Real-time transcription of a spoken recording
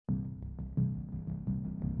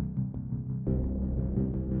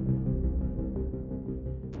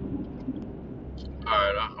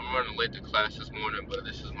Alright, I'm running late to class this morning, but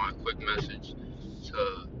this is my quick message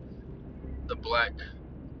to the black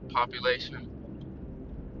population.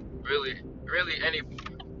 Really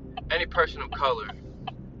any person of color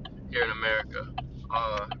here in America.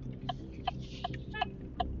 Uh,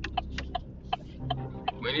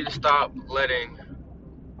 we need to stop letting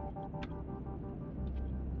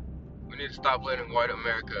white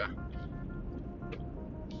America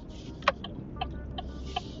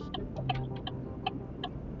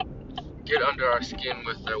get under our skin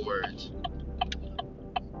with their words.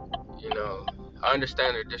 You know, I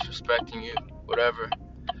understand they're disrespecting you, whatever,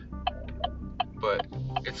 but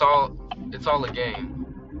it's all a game.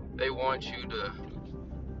 They want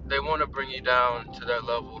to bring you down to their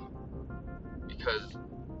level because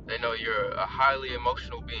they know you're a highly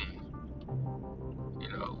emotional being. You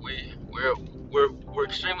know, we're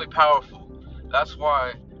extremely powerful. That's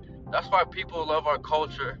why people love our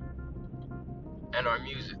culture and our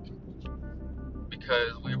music,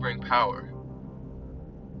 because we bring power,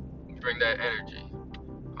 we bring that energy.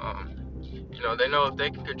 They know if they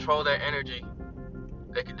can control that energy,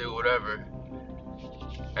 they can do whatever.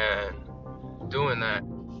 And doing that,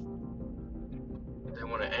 they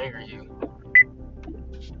want to anger you.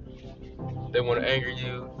 They want to anger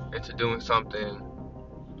you into doing something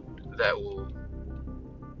that will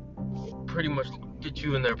pretty much get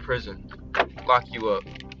you in their prison, lock you up.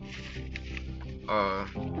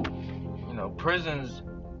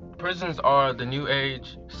 Prisons are the new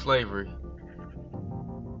age slavery.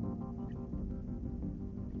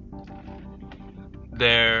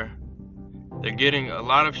 They're getting a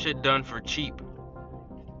lot of shit done for cheap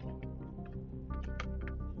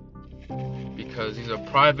because these are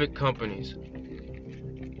private companies.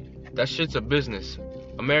 That shit's a business.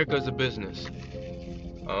 America's a business.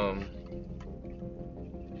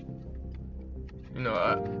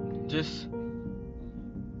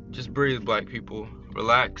 Just breathe, black people.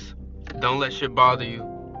 Relax. Don't let shit bother you.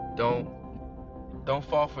 Don't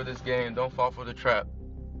fall for this game. Don't fall for the trap.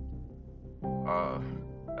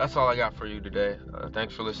 That's all I got for you today.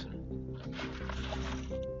 Thanks for listening.